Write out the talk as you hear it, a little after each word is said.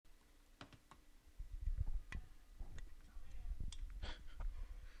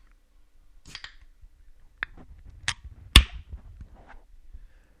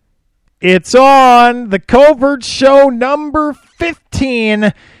It's on the Covert Show number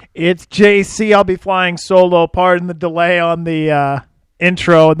 15. It's JC. I'll be flying solo. Pardon the delay on the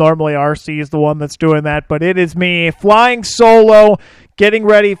intro. Normally RC is the one that's doing that, but it is me flying solo, getting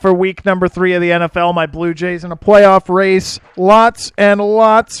ready for week number 3 of the NFL. My Blue Jays in a playoff race. Lots and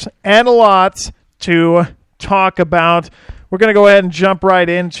lots and lots to talk about. We're going to go ahead and jump right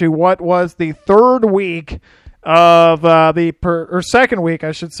into what was the third week of second week,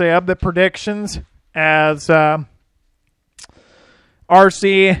 I should say, of the predictions, as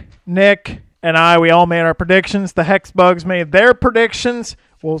RC, Nick, and we all made our predictions. The Hex Bugs made their predictions.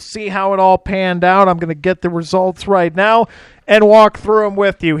 We'll see how it all panned out. I'm going to get the results right now and walk through them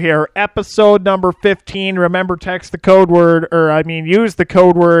with you here. Episode number 15. Remember, use the code word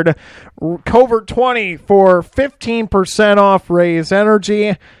Covert20 for 15% off Raise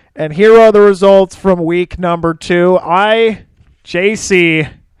Energy. And here are the results from week number 2.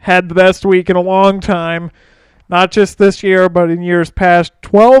 JC, had the best week in a long time. Not just this year, but in years past.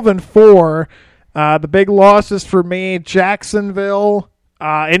 12-4. The big losses for me, Jacksonville,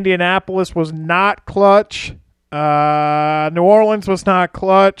 Indianapolis was not clutch. New Orleans was not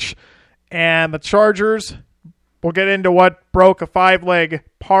clutch. And the Chargers, we'll get into what broke a 5-leg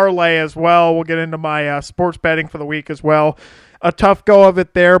parlay as well. We'll get into my sports betting for the week as well. A tough go of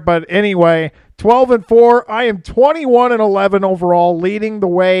it there, but anyway, 12-4. I am 21-11 overall, leading the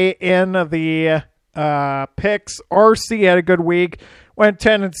way in the picks. RC had a good week, went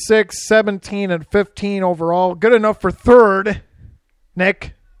 10-6, 17-15 overall. Good enough for third.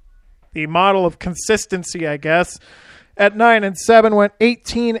 Nick, the model of consistency, I guess, at 9-7, went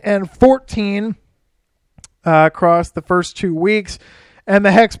 18-14 across the first 2 weeks. And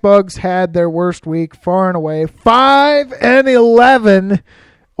the Hex Bugs had their worst week far and away. 5-11,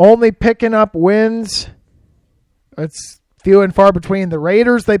 only picking up wins. It's few and far between. The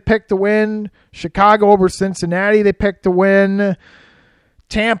Raiders, they picked a win. Chicago over Cincinnati, they picked a win.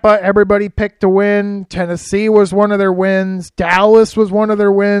 Tampa, everybody picked a win. Tennessee was one of their wins. Dallas was one of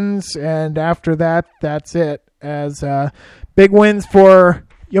their wins. And after that, that's it. As big wins for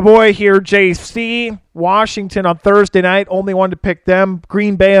your boy here, JC. Washington on Thursday night, only one to pick them.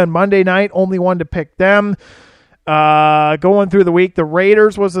 Green Bay on Monday night, only one to pick them. Going through the week, the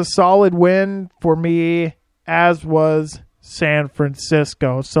Raiders was a solid win for me, as was San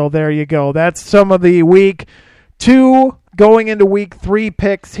Francisco. So there you go. That's some of the week 2 going into week 3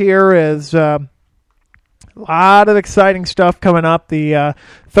 picks here. Is a lot of exciting stuff coming up. The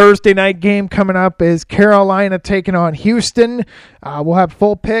Thursday night game coming up is Carolina taking on Houston. We'll have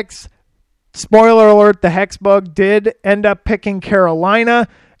full picks. Spoiler alert, the Hexbug did end up picking Carolina.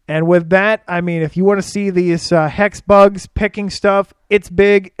 And with that, I mean, if you want to see these Hexbugs picking stuff, it's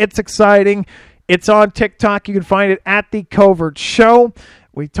big, it's exciting. It's on TikTok. You can find it at The Covert Show.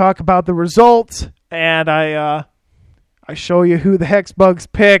 We talk about the results, and I show you who the Hexbugs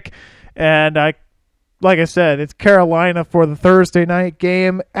pick. And like I said, it's Carolina for the Thursday night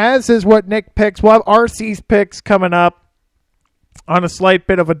game, as is what Nick picks. We'll have RC's picks coming up on a slight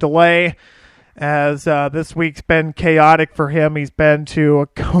bit of a delay, as this week's been chaotic for him. He's been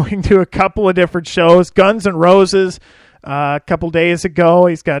going to a couple of different shows. Guns N' Roses a couple days ago.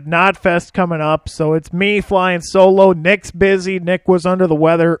 He's got Knotfest coming up, so it's me flying solo. Nick's busy. Nick was under the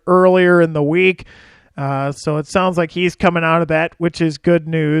weather earlier in the week. So it sounds like he's coming out of that, which is good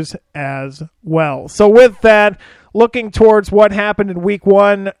news as well. So with that, looking towards what happened in week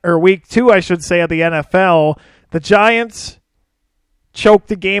 2, I should say, of the NFL, the Giants choked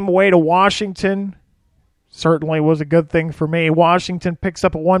the game away to Washington. Certainly was a good thing for me. Washington picks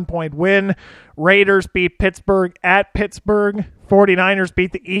up a 1-point win. Raiders beat Pittsburgh at Pittsburgh. 49ers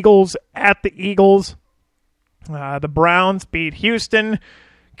beat the Eagles at the Eagles. The Browns beat Houston.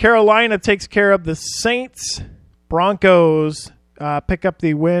 Carolina takes care of the Saints. Broncos pick up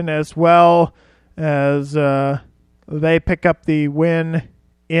the win as well, as they pick up the win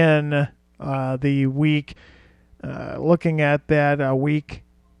in the week. Looking at that week,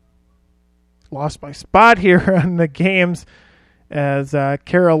 lost my spot here on the games, as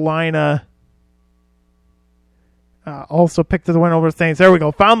Carolina also picked the win over the Saints. There we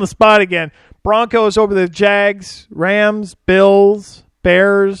go. Found the spot again. Broncos over the Jags, Rams, Bills,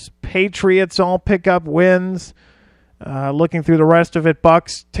 Bears, Patriots all pick up wins. Looking through the rest of it,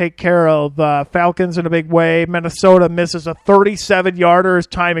 Bucks take care of Falcons in a big way. Minnesota misses a 37-yarder as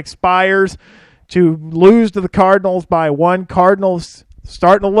time expires to lose to the Cardinals by 1. Cardinals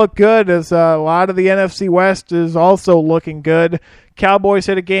starting to look good, as a lot of the NFC West is also looking good. Cowboys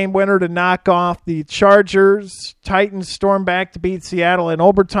hit a game winner to knock off the Chargers. Titans storm back to beat Seattle in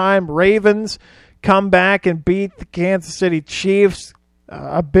overtime. Ravens come back and beat the Kansas City Chiefs.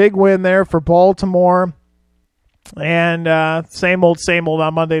 a big win there for Baltimore. And same old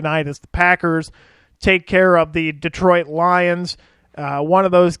on Monday night as the Packers take care of the Detroit Lions. One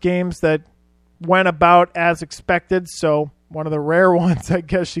of those games that went about as expected, so one of the rare ones, I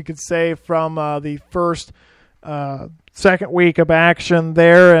guess you could say, from the first second week of action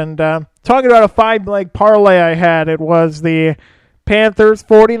there. And talking about a 5-leg parlay I had, it was the Panthers,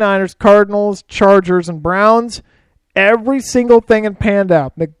 49ers, Cardinals, Chargers, and Browns. Every single thing had panned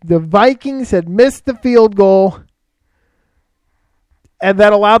out. The Vikings had missed the field goal, and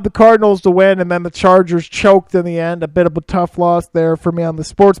that allowed the Cardinals to win, and then the Chargers choked in the end. A bit of a tough loss there for me on the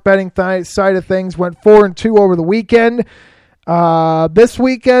sports betting side of things. Went 4-2 over the weekend. This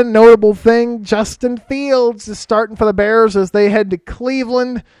weekend, notable thing, Justin Fields is starting for the Bears as they head to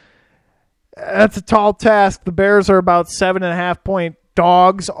Cleveland. That's a tall task. The Bears are about 7.5-point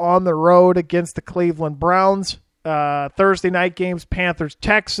dogs on the road against the Cleveland Browns. Thursday night games, Panthers,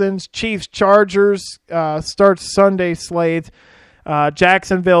 Texans, Chiefs, Chargers, starts Sunday slate.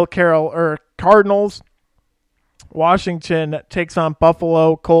 Jacksonville, Cardinals. Washington takes on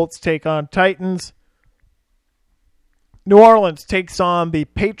Buffalo. Colts take on Titans. New Orleans takes on the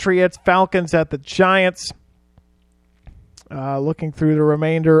Patriots. Falcons at the Giants. Looking through the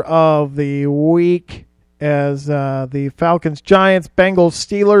remainder of the week as the Falcons, Giants, Bengals,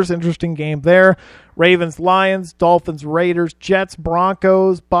 Steelers. Interesting game there. Ravens, Lions, Dolphins, Raiders, Jets,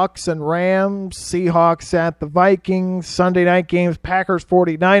 Broncos, Bucks, and Rams. Seahawks at the Vikings. Sunday night games, Packers,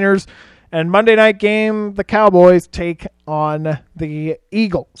 49ers. And Monday night game, the Cowboys take on the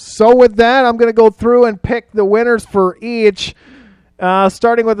Eagles. So with that, I'm going to go through and pick the winners for each.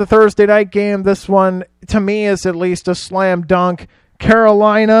 Starting with the Thursday night game, this one, to me, is at least a slam dunk.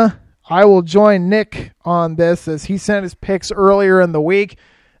 Carolina, I will join Nick on this as he sent his picks earlier in the week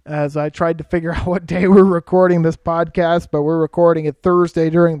as I tried to figure out what day we're recording this podcast, but we're recording it Thursday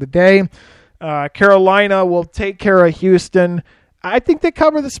during the day. Carolina will take care of Houston. I think they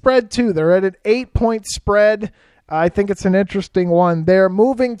cover the spread, too. They're at an 8-point spread. I think it's an interesting one there.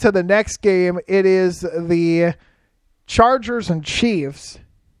 Moving to the next game, it is the Chargers and Chiefs.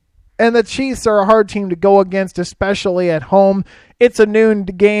 And the Chiefs are a hard team to go against, especially at home. It's a noon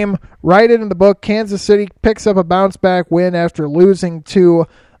game. Right in the book, Kansas City picks up a bounce-back win after losing to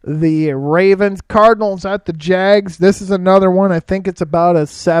the Ravens. Cardinals at the Jags. This is another one. I think it's about a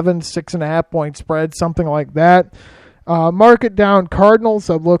 6.5-point spread, something like that. Mark it down. Cardinals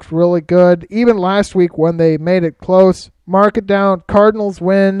have looked really good. Even last week when they made it close. Mark it down. Cardinals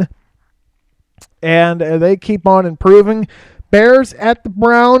win. And they keep on improving. Bears at the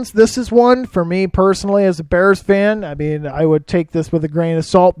Browns. This is one for me personally as a Bears fan. I mean, I would take this with a grain of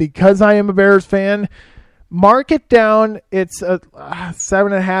salt because I am a Bears fan. Mark it down. It's a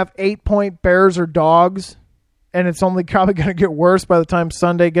 7.5, 8-point Bears or dogs. And it's only probably going to get worse by the time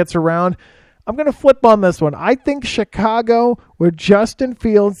Sunday gets around. I'm going to flip on this one. I think Chicago, with Justin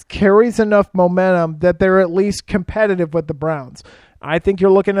Fields, carries enough momentum that they're at least competitive with the Browns. I think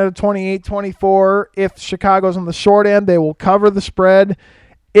you're looking at a 28-24. If Chicago's on the short end, they will cover the spread.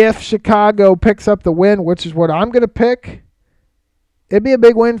 If Chicago picks up the win, which is what I'm going to pick, it'd be a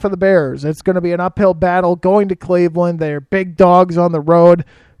big win for the Bears. It's going to be an uphill battle going to Cleveland. They're big dogs on the road,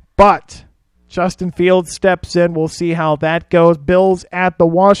 but Justin Fields steps in. We'll see how that goes. Bills at the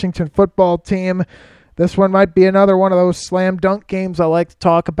Washington football team. This one might be another one of those slam dunk games I like to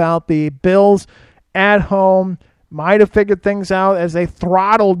talk about. The Bills at home might have figured things out as they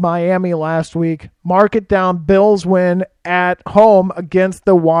throttled Miami last week. Mark it down. Bills win at home against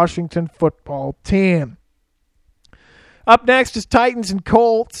the Washington football team. Up next is Titans and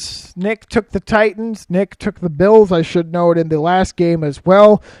Colts. Nick took the Titans. Nick took the Bills, I should note, in the last game as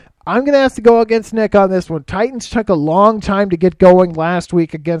well. I'm going to have to go against Nick on this one. Titans took a long time to get going last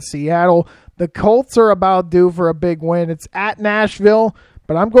week against Seattle. The Colts are about due for a big win. It's at Nashville,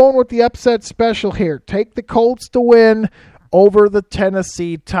 but I'm going with the upset special here. Take the Colts to win over the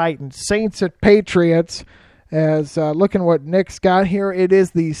Tennessee Titans. Saints at Patriots. As looking what Nick's got here, it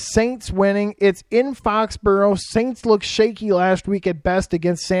is the Saints winning. It's in Foxborough. Saints looked shaky last week at best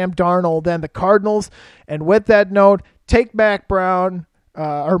against Sam Darnold and the Cardinals. And with that note, take back Brown.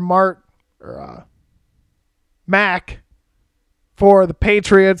 Mac for the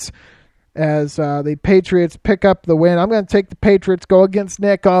Patriots as the Patriots pick up the win. I'm going to take the Patriots, go against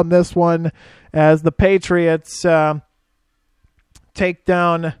Nick on this one as the Patriots take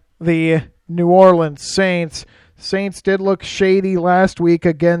down the New Orleans Saints. Saints did look shady last week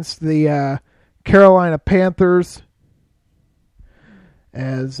against the Carolina Panthers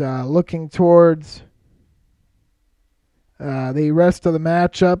as looking towards the rest of the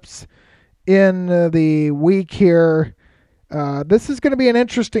matchups in the week here. This is going to be an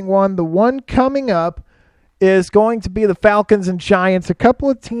interesting one. The one coming up is going to be the Falcons and Giants, a couple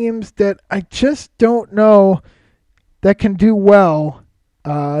of teams that I just don't know that can do well.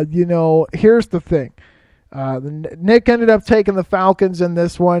 Here's the thing. Nick ended up taking the Falcons in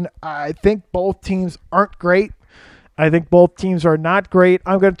this one. I think both teams aren't great. I think both teams are not great.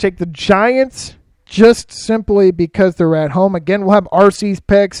 I'm going to take the Giants just simply because they're at home. Again, we'll have RC's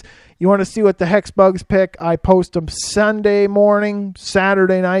picks. You want to see what the Hexbugs pick? I post them Sunday morning,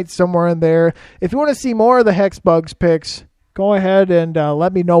 Saturday night, somewhere in there. If you want to see more of the Hexbugs picks, go ahead and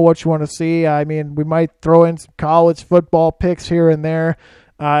let me know what you want to see. I mean, we might throw in some college football picks here and there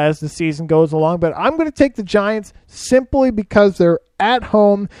as the season goes along. But I'm going to take the Giants simply because they're at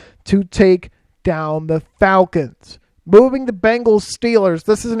home to take down the Falcons. Moving to Bengals-Steelers.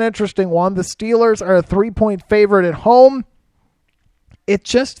 This is an interesting one. The Steelers are a 3-point favorite at home. It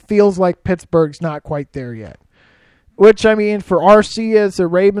just feels like Pittsburgh's not quite there yet. Which, I mean, for RC as a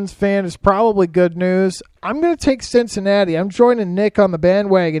Ravens fan is probably good news. I'm going to take Cincinnati. I'm joining Nick on the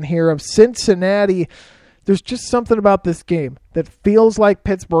bandwagon here of Cincinnati. There's just something about this game that feels like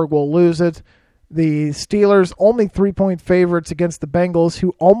Pittsburgh will lose it. The Steelers only 3-point favorites against the Bengals,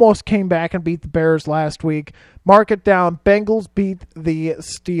 who almost came back and beat the Bears last week. Mark it down. Bengals beat the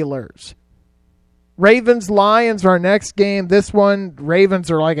Steelers. Ravens-Lions, our next game. This one, Ravens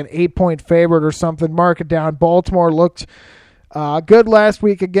are like an 8-point favorite or something. Mark it down. Baltimore looked good last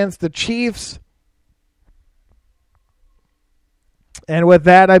week against the Chiefs. And with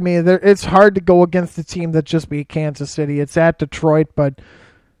that, I mean, it's hard to go against the team that just beat Kansas City. It's at Detroit, but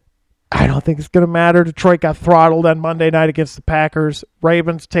I don't think it's going to matter. Detroit got throttled on Monday night against the Packers.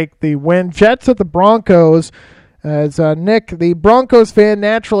 Ravens take the win. Jets at the Broncos. As Nick, the Broncos fan,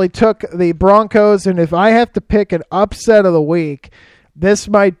 naturally took the Broncos, and if I have to pick an upset of the week, this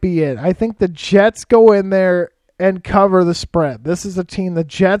might be it. I think the Jets go in there and cover the spread. This is a team, the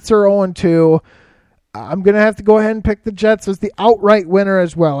Jets are 0-2. I'm going to have to go ahead and pick the Jets as the outright winner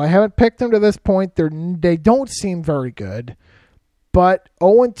as well. I haven't picked them to this point. They don't seem very good. But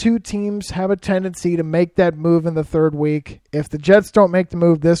 0-2 teams have a tendency to make that move in the third week. If the Jets don't make the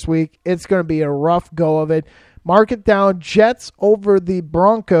move this week, it's going to be a rough go of it. Mark it down, Jets over the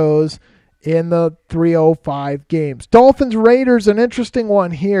Broncos in the 3:05 games. Dolphins-Raiders, an interesting one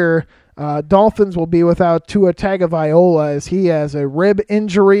here. Dolphins will be without Tua Tagovailoa as he has a rib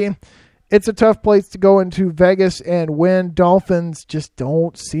injury. It's a tough place to go into Vegas and win. Dolphins just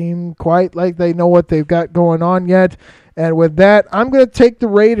don't seem quite like they know what they've got going on yet. And with that, I'm going to take the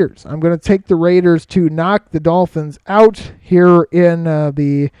Raiders. I'm going to take the Raiders to knock the Dolphins out here in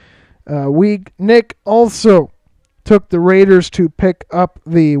the week. Nick also took the Raiders to pick up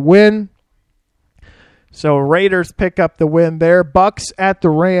the win. So Raiders pick up the win there. Bucks at the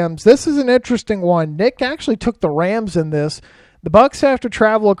Rams. This is an interesting one. Nick actually took the Rams in this. The Bucks have to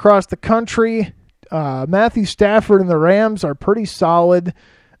travel across the country. Matthew Stafford and the Rams are pretty solid.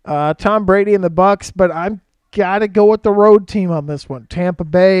 Tom Brady and the Bucks, but I'm got to go with the road team on this one. Tampa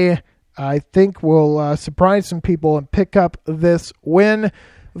Bay, I think, will surprise some people and pick up this win.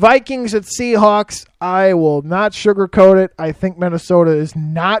 Vikings at Seahawks, I will not sugarcoat it. I think Minnesota is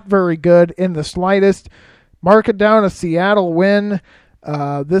not very good in the slightest. Mark it down, a Seattle win.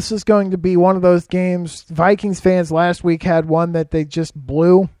 This is going to be one of those games. Vikings fans last week had one that they just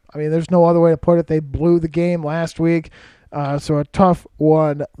blew. I mean, there's no other way to put it. They blew the game last week. So a tough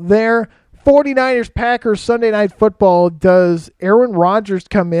one there. 49ers, Packers, Sunday Night Football. Does Aaron Rodgers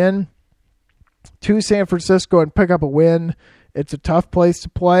come in to San Francisco and pick up a win? It's a tough place to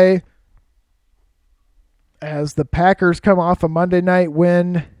play as the Packers come off a Monday night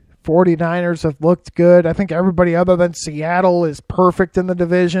win. 49ers have looked good. I think everybody other than Seattle is perfect in the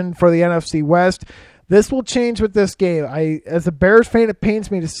division for the NFC West. This will change with this game. As a Bears fan, it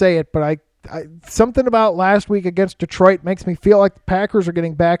pains me to say it, but something about last week against Detroit makes me feel like the Packers are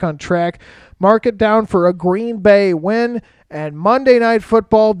getting back on track. Mark it down for a Green Bay win. And Monday Night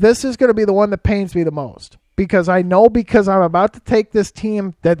Football, this is going to be the one that pains me the most. Because I'm about to take this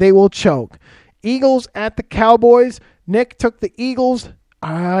team that they will choke. Eagles at the Cowboys. Nick took the Eagles.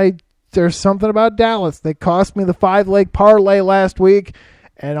 There's something about Dallas. They cost me the 5-leg parlay last week.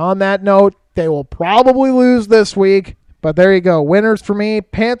 And on that note, they will probably lose this week. But there you go. Winners for me.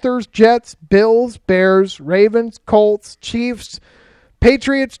 Panthers, Jets, Bills, Bears, Ravens, Colts, Chiefs,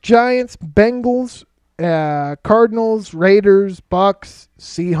 Patriots, Giants, Bengals, Cardinals, Raiders, Bucks,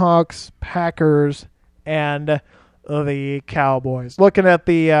 Seahawks, Packers, and the Cowboys. Looking at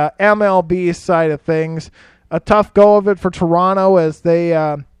the MLB side of things, a tough go of it for Toronto as they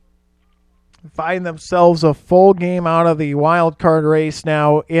find themselves a full game out of the wild card race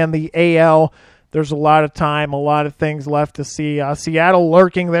now in the AL. There's a lot of time, a lot of things left to see. Seattle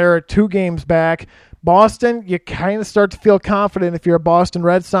lurking there at 2 games back. Boston, you kind of start to feel confident if you're a Boston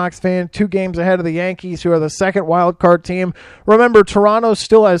Red Sox fan, 2 games ahead of the Yankees, who are the second wild card team. Remember, Toronto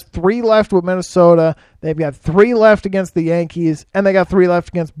still has 3 left with Minnesota. They've got 3 left against the Yankees, and they got 3 left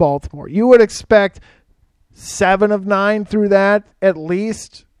against Baltimore. You would expect 7 of 9 through that, at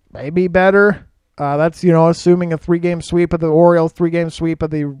least, maybe better. That's, assuming a 3-game sweep of the Orioles, 3-game sweep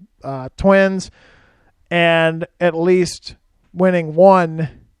of the Twins, and at least winning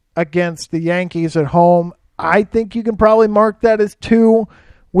 1 against the Yankees at home. I think you can probably mark that as 2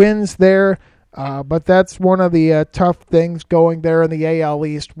 wins there, but that's one of the tough things going there in the AL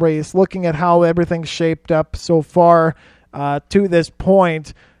East race. Looking at how everything's shaped up so far to this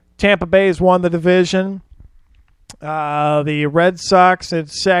point, Tampa Bay's won the division. The Red Sox at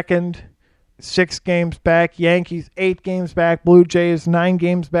second, 6 games back. Yankees 8 games back. Blue Jays 9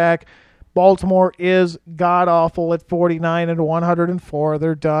 games back. Baltimore is god-awful at 49 and 104.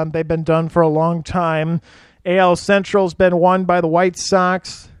 They're done. They've been done for a long time. AL Central's been won by the White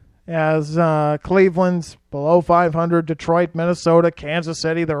Sox, as Cleveland's below 500. Detroit, Minnesota, Kansas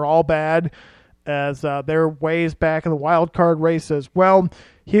City, they're all bad, as they're ways back in the wild card race as well.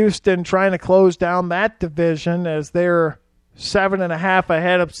 Houston trying to close down that division as they're 7.5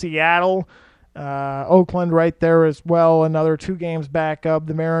 ahead of Seattle. Oakland right there as well, another 2 games back of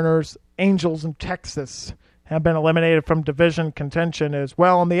the Mariners. Angels and Texas have been eliminated from division contention as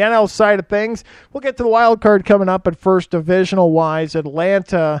well. On the NL side of things, we'll get to the wild card coming up, but first, divisional-wise,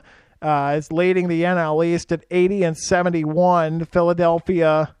 Atlanta is leading the NL East at 80 and 71.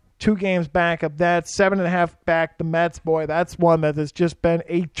 Philadelphia 2 games back of that, 7.5 back the Mets. Boy, that's one that has just been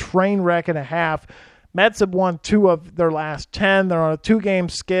a train wreck and a half. Mets have won 2 of their last 10. They're on a 2-game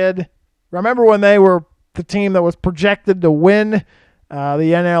skid. Remember when they were the team that was projected to win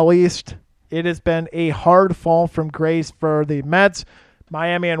the NL East? It has been a hard fall from grace for the Mets.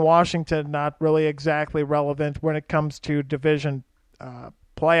 Miami and Washington not really exactly relevant when it comes to division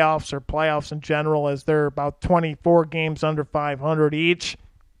playoffs or playoffs in general, as they're about 24 games under 500 each.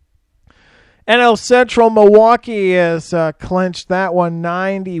 NL Central, Milwaukee has clinched that one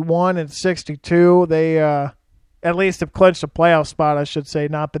 91 and 62. They at least have clinched a playoff spot, I should say,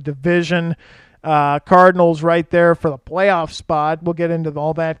 not the division. Cardinals right there for the playoff spot. We'll get into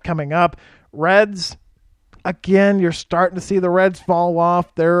all that coming up. Reds, again, you're starting to see the Reds fall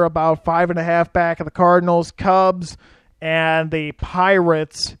off. They're about 5.5 back of the Cardinals. Cubs and the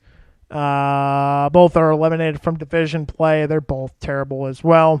Pirates, both are eliminated from division play. They're both terrible as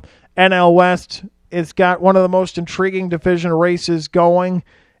well. NL West has got one of the most intriguing division races going.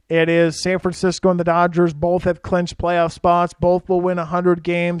 It is San Francisco and the Dodgers. Both have clinched playoff spots. Both will win 100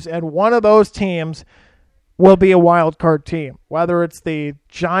 games, and one of those teams will be a wild card team. Whether it's the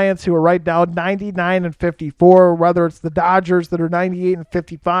Giants, who are right now 99 and 54, whether it's the Dodgers that are 98 and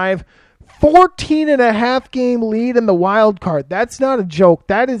 55, 14.5 game lead in the wild card. That's not a joke.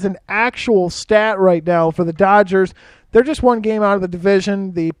 That is an actual stat right now for the Dodgers. They're just 1 game out of the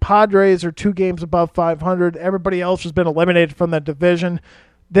division. The Padres are 2 games above 500. Everybody else has been eliminated from that division.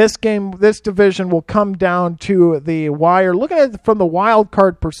 This division will come down to the wire. Looking at it from the wild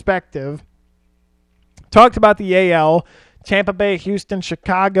card perspective, talked about the AL. Tampa Bay, Houston,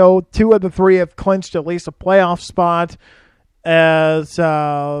 Chicago, 2 of the 3 have clinched at least a playoff spot, as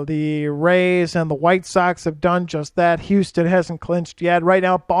the Rays and the White Sox have done just that. Houston hasn't clinched yet. Right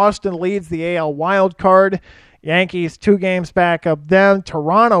now, Boston leads the AL wild card. Yankees 2 games back of them.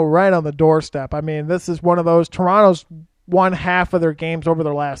 Toronto right on the doorstep. I mean, this is one of those. Toronto's won half of their games over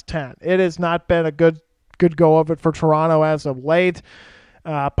their last 10. It has not been a good go of it for Toronto as of late.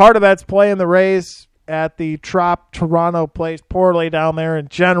 Part of that's playing the Rays at the Trop. Toronto plays poorly down there in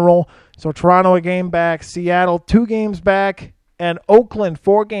general. So Toronto a game back, Seattle 2 games back, and Oakland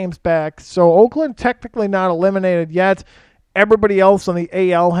 4 games back. So Oakland technically not eliminated yet. Everybody else on the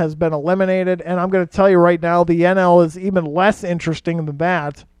AL has been eliminated, and I'm going to tell you right now, the NL is even less interesting than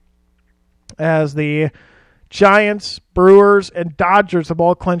that, as the Giants, Brewers, and Dodgers have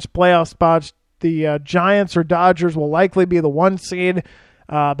all clinched playoff spots. The Giants or Dodgers will likely be the 1 seed.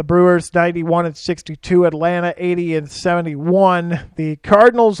 The Brewers 91 and 62, Atlanta 80 and 71. The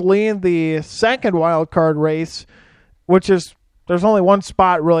Cardinals lead the second wild card race, which is there's only 1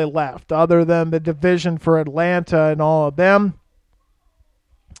 spot really left, other than the division for Atlanta and all of them,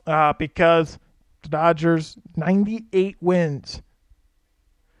 because the Dodgers 98 wins.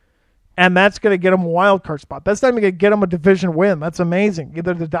 And that's going to get them a wild card spot. That's not even going to get them a division win. That's amazing.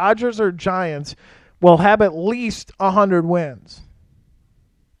 Either the Dodgers or Giants will have at least 100 wins.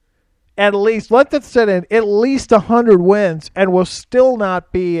 at least, let that sit in, at least 100 wins and will still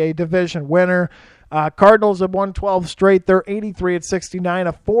not be a division winner. Cardinals have won 12 straight. They're 83-69,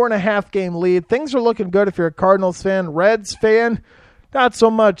 a 4.5 game lead. Things are looking good if you're a Cardinals fan. Reds fan, not so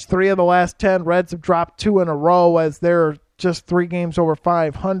much. 3 of the last 10. Reds have dropped 2 in a row as they're just 3 games over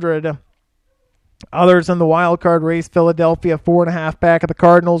 500. Others in the wild card race, Philadelphia 4.5 back of the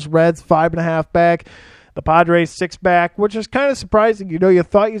Cardinals. Reds 5.5 back. The Padres 6 back, which is kind of surprising. You know, you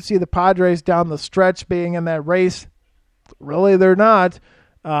thought you'd see the Padres down the stretch being in that race. Really, they're not.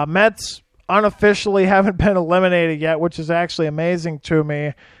 Mets unofficially haven't been eliminated yet, which is actually amazing to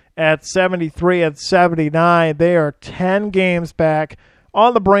me. At 73-79, they are 10 games back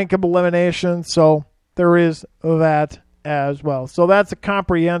on the brink of elimination, so there is that as well. So that's a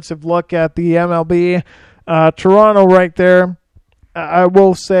comprehensive look at the MLB. Toronto right there, I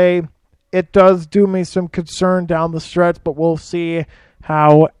will say it does do me some concern down the stretch, but we'll see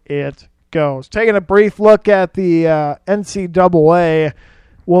how it goes. Taking a brief look at the NCAA,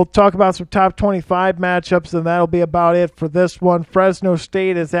 we'll talk about some top 25 matchups, and that'll be about it for this one. Fresno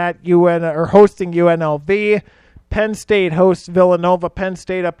State is at hosting UNLV. Penn State hosts Villanova. Penn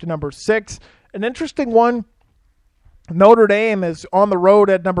State up to number 6. An interesting one. Notre Dame is on the road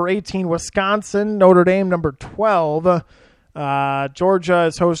at number 18, Wisconsin. Notre Dame number 12. Georgia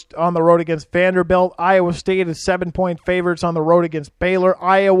is host on the road against Vanderbilt. Iowa State is 7-point favorites on the road against Baylor.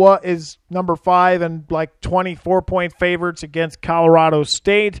 Iowa is number 5 and like 24-point favorites against Colorado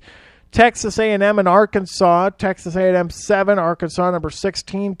State. Texas A&M and Arkansas. Texas A&M 7, Arkansas number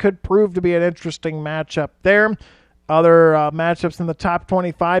 16 could prove to be an interesting matchup there. Other matchups in the top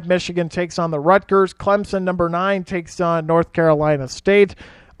 25, Michigan takes on the Rutgers. Clemson, number 9, takes on North Carolina State.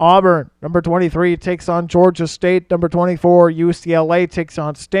 Auburn, number 23, takes on Georgia State. Number 24, UCLA takes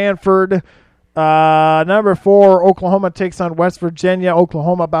on Stanford. Number 4, Oklahoma takes on West Virginia.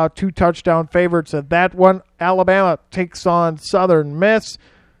 Oklahoma about 2 touchdown favorites at that one. Alabama takes on Southern Miss.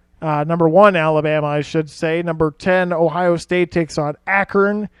 Number 1, Alabama, I should say. Number 10, Ohio State takes on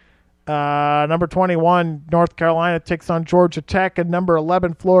Akron. Number 21, North Carolina takes on Georgia Tech. And number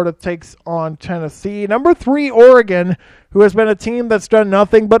 11, Florida takes on Tennessee. Number 3, Oregon, who has been a team that's done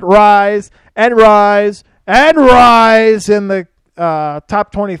nothing but rise and rise and rise in the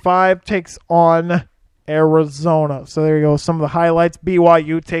top 25, takes on Arizona. So there you go, some of the highlights.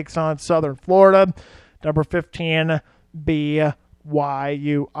 BYU takes on Southern Florida. Number 15,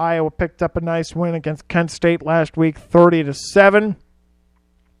 BYU. Iowa picked up a nice win against Kent State last week, 30-7.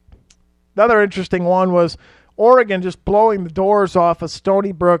 Another interesting one was Oregon just blowing the doors off of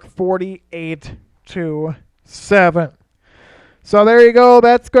Stony Brook 48-7. So there you go.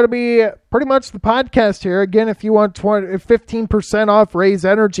 That's going to be pretty much the podcast here. Again, if you want 15% off Raise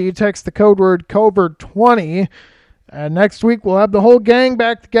Energy, text the code word Covert20. And next week we'll have the whole gang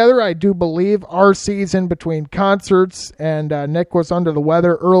back together. I do believe RC's in between concerts, and Nick was under the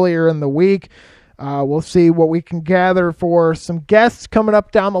weather earlier in the week. We'll see what we can gather for some guests coming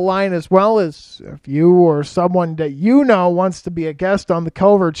up down the line, as well as if you or someone that you know wants to be a guest on the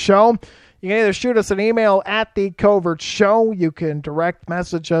Covert Show. You can either shoot us an email at the Covert Show. You can direct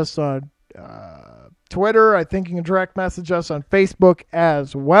message us on Twitter. I think you can direct message us on Facebook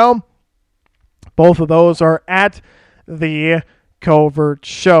as well. Both of those are at the Covert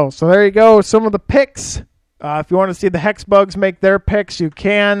Show. So there you go. Some of the picks. If you want to see the Hexbugs make their picks, you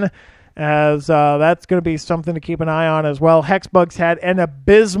can. As that's going to be something to keep an eye on as well. Hexbugs had an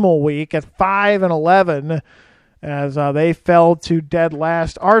abysmal week at 5-11 as they fell to dead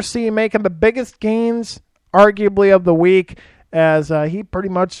last. RC making the biggest gains, arguably, of the week, as he pretty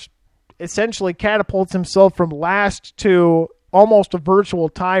much essentially catapults himself from last to almost a virtual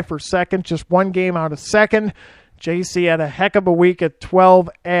tie for second, just 1 game out of second. JC had a heck of a week at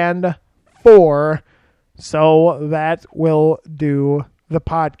 12-4, so that will do the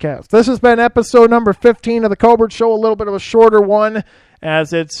podcast. This has been episode number 15 of the Covert Show, a little bit of a shorter one,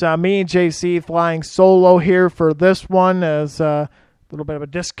 as it's me, JC, flying solo here for this one, as a little bit of a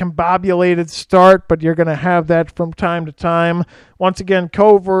discombobulated start, but you're going to have that from time to time. Once again,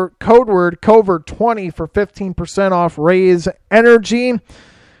 code word Covert20 for 15% off Raise Energy.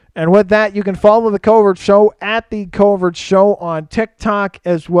 And with that, you can follow the Covert Show at the Covert Show on TikTok,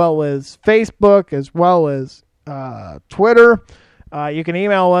 as well as Facebook, as well as Twitter. You can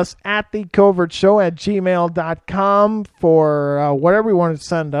email us at thecovertshow@gmail.com for whatever you want to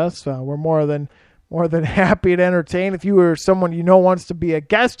send us. We're more than happy to entertain. If you or someone you know wants to be a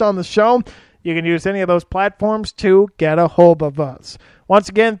guest on the show, you can use any of those platforms to get a hold of us. Once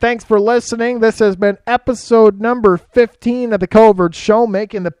again, thanks for listening. This has been episode number 15 of the Covert Show,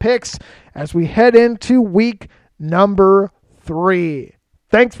 making the picks as we head into week number 3.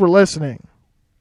 Thanks for listening.